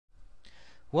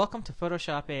Welcome to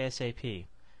Photoshop ASAP.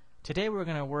 Today we're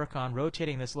going to work on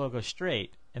rotating this logo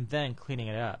straight and then cleaning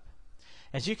it up.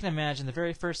 As you can imagine, the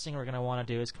very first thing we're going to want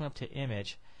to do is come up to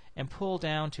Image and pull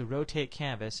down to Rotate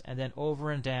Canvas and then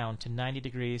over and down to 90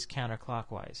 degrees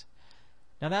counterclockwise.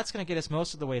 Now that's going to get us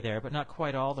most of the way there, but not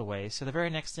quite all the way. So the very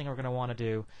next thing we're going to want to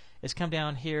do is come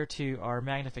down here to our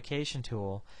magnification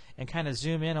tool and kind of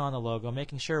zoom in on the logo,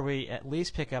 making sure we at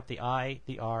least pick up the I,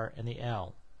 the R, and the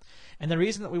L. And the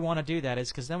reason that we want to do that is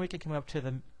because then we can come up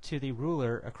to the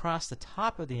ruler across the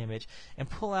top of the image and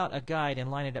pull out a guide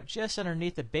and line it up just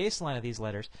underneath the baseline of these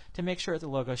letters to make sure that the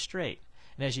logo is straight.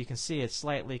 And as you can see, it's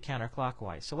slightly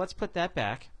counterclockwise. So let's put that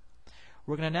back.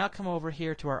 We're going to now come over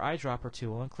here to our eyedropper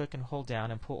tool and click and hold down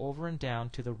and pull over and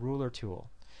down to the ruler tool.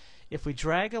 If we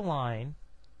drag a line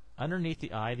underneath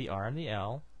the I, the R, and the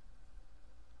L,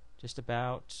 just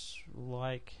about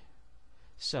like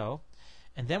so,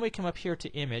 and then we come up here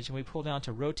to Image and we pull down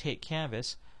to Rotate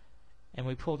Canvas and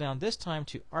we pull down this time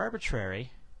to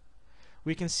Arbitrary,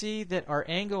 we can see that our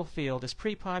angle field is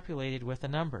pre-populated with a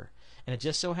number. And it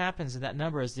just so happens that that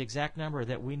number is the exact number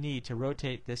that we need to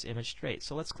rotate this image straight.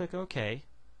 So let's click OK.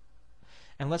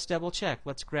 And let's double check.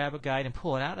 Let's grab a guide and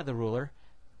pull it out of the ruler.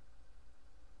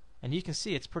 And you can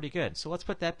see it's pretty good. So let's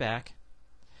put that back.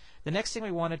 The next thing we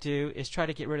want to do is try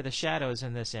to get rid of the shadows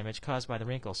in this image caused by the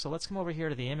wrinkles. So let's come over here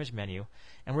to the Image menu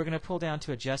and we're going to pull down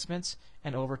to Adjustments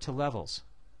and over to Levels.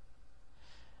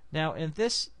 Now in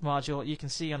this module you can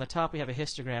see on the top we have a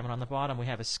histogram and on the bottom we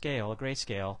have a scale, a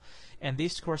grayscale, and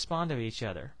these correspond to each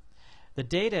other. The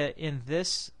data in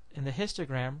the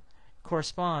histogram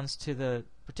corresponds to the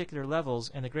particular levels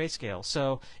in the grayscale.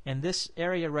 So in this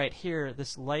area right here,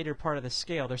 this lighter part of the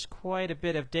scale, there's quite a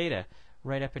bit of data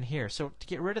right up in here. So to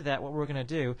get rid of that, what we're going to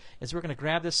do is we're going to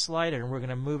grab this slider and we're going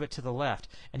to move it to the left.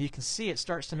 And you can see it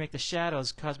starts to make the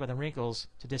shadows caused by the wrinkles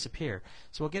to disappear.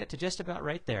 So we'll get it to just about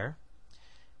right there.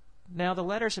 Now the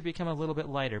letters have become a little bit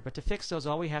lighter, but to fix those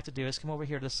all we have to do is come over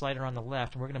here to the slider on the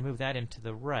left and we're going to move that into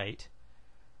the right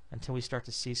until we start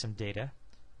to see some data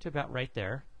to about right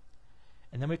there.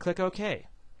 And then we click OK.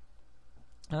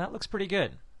 Now that looks pretty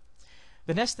good.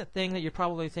 The next thing that you're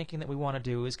probably thinking that we want to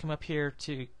do is come up here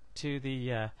to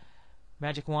the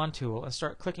magic wand tool and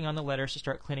start clicking on the letters to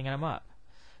start cleaning them up.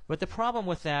 But the problem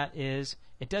with that is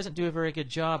it doesn't do a very good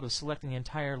job of selecting the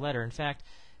entire letter. In fact,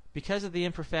 because of the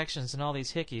imperfections and all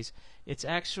these hickeys, it's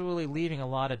actually leaving a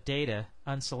lot of data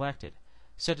unselected.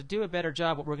 So to do a better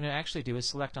job, what we're going to actually do is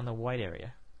select on the white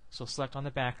area. So select on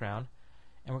the background,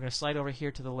 and we're going to slide over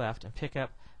here to the left and pick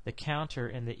up the counter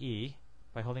in the E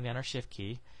by holding down our Shift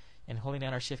key, and holding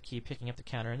down our Shift key, picking up the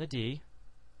counter in the D,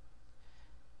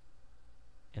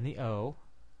 and the O,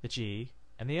 the G,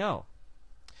 and the O.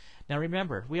 Now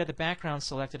remember, we have the background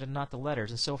selected and not the letters,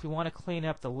 and so if we want to clean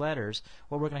up the letters,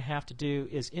 what we're going to have to do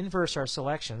is inverse our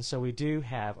selection so we do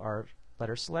have our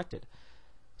letters selected.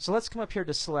 So let's come up here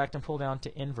to Select and pull down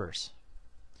to Inverse.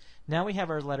 Now we have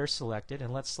our letters selected,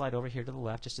 and let's slide over here to the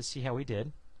left just to see how we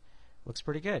did. Looks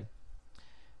pretty good.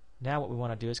 Now what we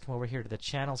want to do is come over here to the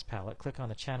Channels palette, click on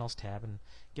the Channels tab, and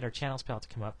get our Channels palette to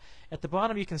come up. At the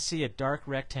bottom you can see a dark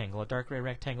rectangle, a dark gray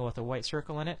rectangle with a white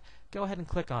circle in it. Go ahead and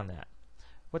click on that.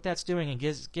 What that's doing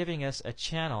is giving us a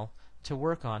channel to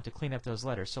work on to clean up those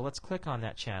letters. So let's click on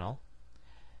that channel,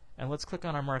 and let's click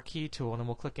on our marquee tool, and then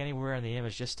we'll click anywhere in the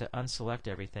image just to unselect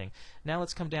everything. Now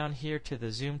let's come down here to the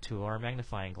zoom tool, our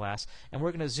magnifying glass, and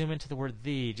we're going to zoom into the word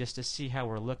 "the" just to see how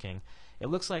we're looking. It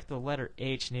looks like the letter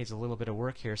H needs a little bit of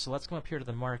work here, so let's come up here to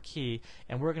the marquee,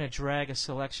 and we're going to drag a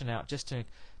selection out just to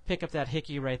pick up that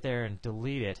hickey right there and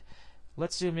delete it.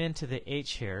 Let's zoom into the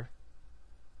H here,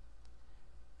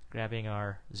 grabbing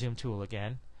our zoom tool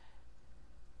again.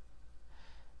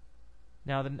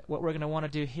 Now what we're going to want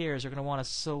to do here is we're going to want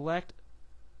to select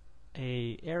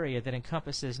a area that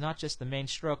encompasses not just the main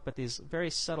stroke but these very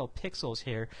subtle pixels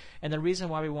here, and the reason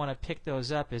why we want to pick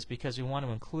those up is because we want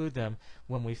to include them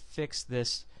when we fix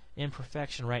this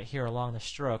imperfection right here along the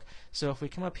stroke. So if we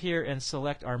come up here and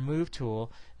select our Move tool,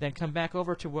 then come back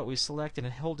over to what we selected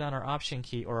and hold down our Option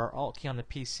key or our Alt key on the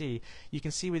PC, you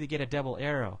can see we get a double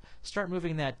arrow. Start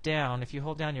moving that down. If you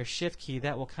hold down your Shift key,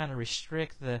 that will kind of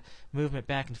restrict the movement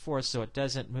back and forth so it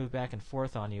doesn't move back and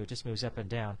forth on you. It just moves up and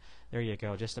down. There you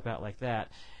go, just about like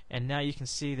that. And now you can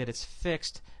see that it's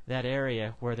fixed that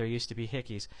area where there used to be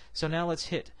hickeys. So now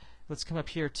let's come up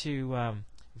here to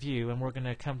View, and we're going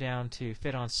to come down to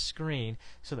Fit on Screen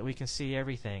so that we can see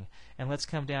everything. And let's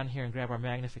come down here and grab our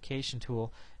magnification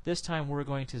tool. This time we're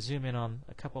going to zoom in on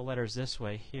a couple letters this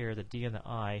way here, the D and the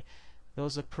I.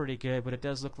 Those look pretty good, but it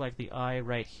does look like the I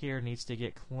right here needs to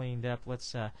get cleaned up.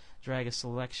 Let's drag a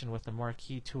selection with the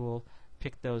marquee tool,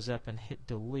 pick those up and hit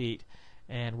delete.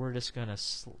 and we're just going to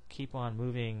keep on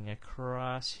moving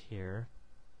across here.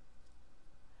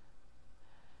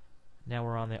 Now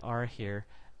we're on the R here.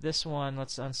 This one,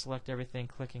 let's unselect everything,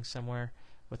 clicking somewhere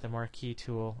with the marquee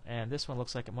tool, and this one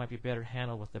looks like it might be better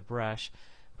handled with the brush,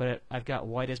 but I've got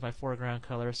white as my foreground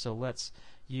color, so let's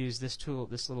use this tool,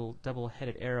 this little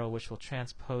double-headed arrow, which will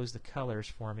transpose the colors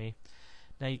for me.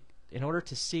 Now, in order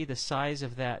to see the size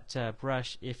of that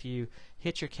brush, if you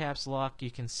hit your caps lock,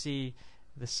 you can see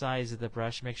the size of the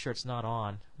brush. Make sure it's not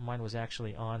on. Mine was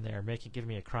actually on there, give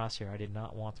me a crosshair. I did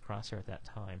not want the crosshair at that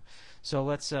time. So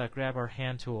let's grab our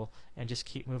hand tool and just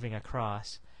keep moving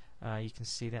across. You can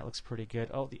see that looks pretty good.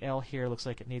 Oh, the L here looks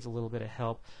like it needs a little bit of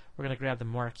help. We're going to grab the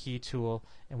marquee tool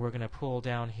and we're going to pull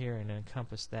down here and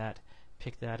encompass that,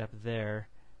 pick that up there,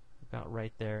 about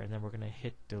right there, and then we're going to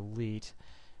hit delete.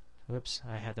 Whoops,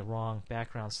 I had the wrong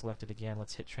background selected again.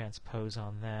 Let's hit transpose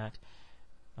on that.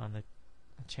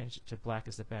 Change it to black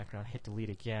as the background, hit delete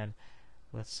again.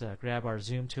 Let's grab our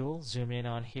zoom tool, zoom in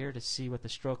on here to see what the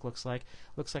stroke looks like.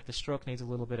 Looks like the stroke needs a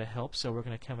little bit of help, so we're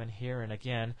going to come in here and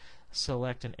again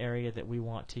select an area that we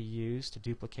want to use to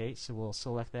duplicate. So we'll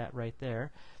select that right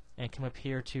there and come up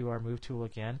here to our move tool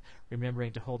again,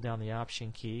 remembering to hold down the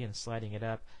option key and sliding it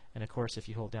up. And of course, if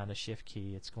you hold down the shift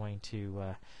key, it's going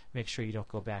to make sure you don't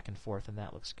go back and forth, and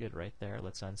that looks good right there.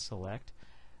 Let's unselect.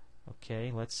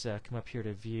 Okay, let's come up here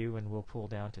to view and we'll pull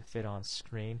down to fit on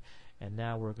screen, and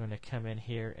now we're going to come in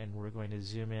here and we're going to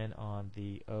zoom in on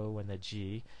the O and the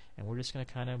G, and we're just going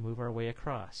to kind of move our way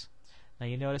across. Now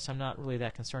you notice I'm not really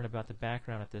that concerned about the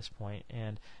background at this point,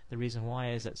 and the reason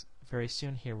why is that very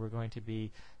soon here we're going to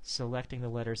be selecting the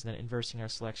letters and then inversing our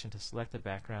selection to select the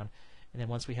background, and then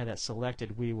once we have that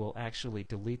selected we will actually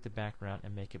delete the background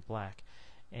and make it black.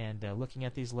 And looking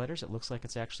at these letters, it looks like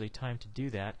it's actually time to do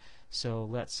that. So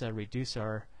let's reduce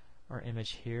our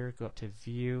image here, go up to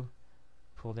View,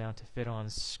 pull down to Fit on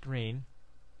Screen,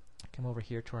 come over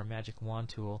here to our Magic Wand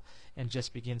tool, and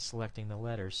just begin selecting the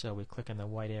letters. So we click on the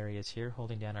white areas here,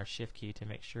 holding down our Shift key to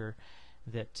make sure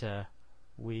that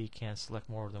we can select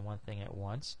more than one thing at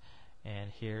once. And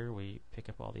here we pick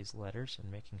up all these letters and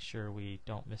making sure we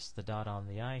don't miss the dot on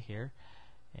the I here,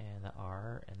 and the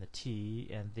R, and the T,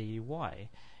 and the Y.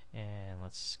 And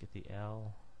let's get the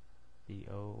L, the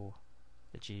O,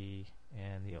 the G,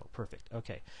 and the O. Perfect.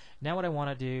 Okay. Now what I want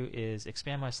to do is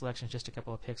expand my selection just a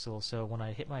couple of pixels, so when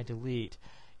I hit my delete,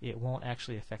 it won't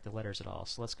actually affect the letters at all.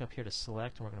 So let's go up here to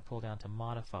select, and we're going to pull down to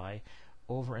modify,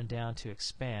 over and down to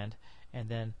expand, and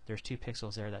then there's 2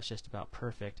 pixels there. That's just about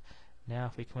perfect. Now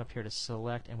if we come up here to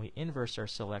select and we inverse our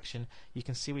selection, you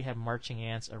can see we have marching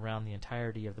ants around the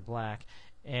entirety of the black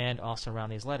and also around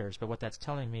these letters, but what that's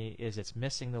telling me is it's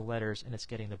missing the letters and it's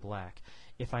getting the black.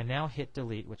 If I now hit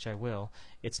delete, which I will,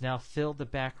 it's now filled the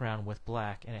background with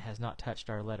black and it has not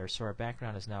touched our letters, so our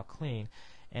background is now clean.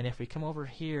 And if we come over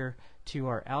here to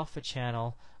our alpha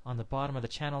channel on the bottom of the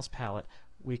channels palette,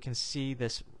 we can see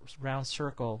this round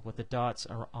circle with the dots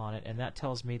on it, and that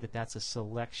tells me that that's a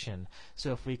selection.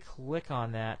 So if we click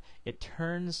on that, it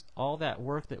turns all that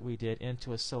work that we did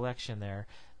into a selection there.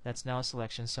 That's now a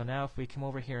selection. So now if we come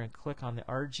over here and click on the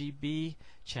RGB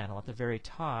channel at the very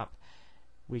top,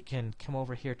 we can come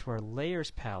over here to our layers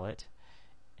palette,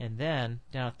 and then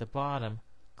down at the bottom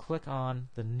click on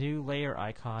the new layer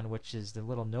icon, which is the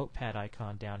little notepad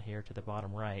icon down here to the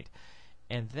bottom right.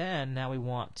 And then now we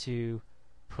want to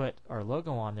put our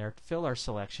logo on there to fill our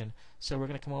selection, so we're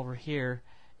going to come over here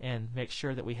and make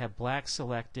sure that we have black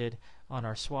selected on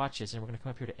our swatches, and we're going to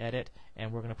come up here to edit,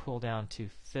 and we're going to pull down to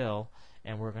fill,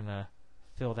 and we're going to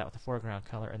fill that with the foreground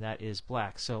color, and that is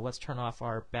black. So let's turn off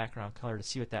our background color to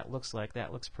see what that looks like.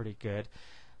 That looks pretty good.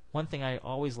 One thing I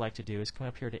always like to do is come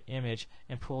up here to image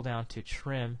and pull down to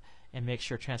trim and make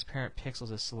sure transparent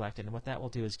pixels is selected, and what that will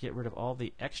do is get rid of all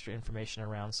the extra information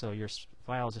around, so your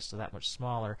file is just that much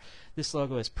smaller. This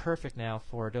logo is perfect now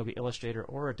for Adobe Illustrator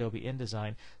or Adobe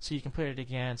InDesign, so you can put it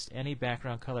against any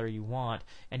background color you want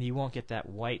and you won't get that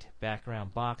white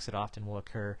background box that often will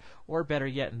occur, or better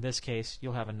yet, in this case,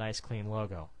 you'll have a nice clean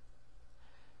logo.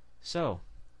 So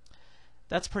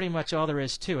that's pretty much all there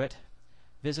is to it.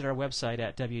 Visit our website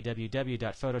at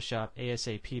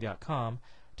www.photoshopasap.com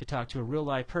to talk to a real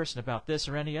live person about this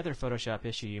or any other Photoshop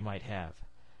issue you might have.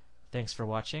 Thanks for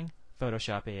watching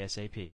Photoshop ASAP.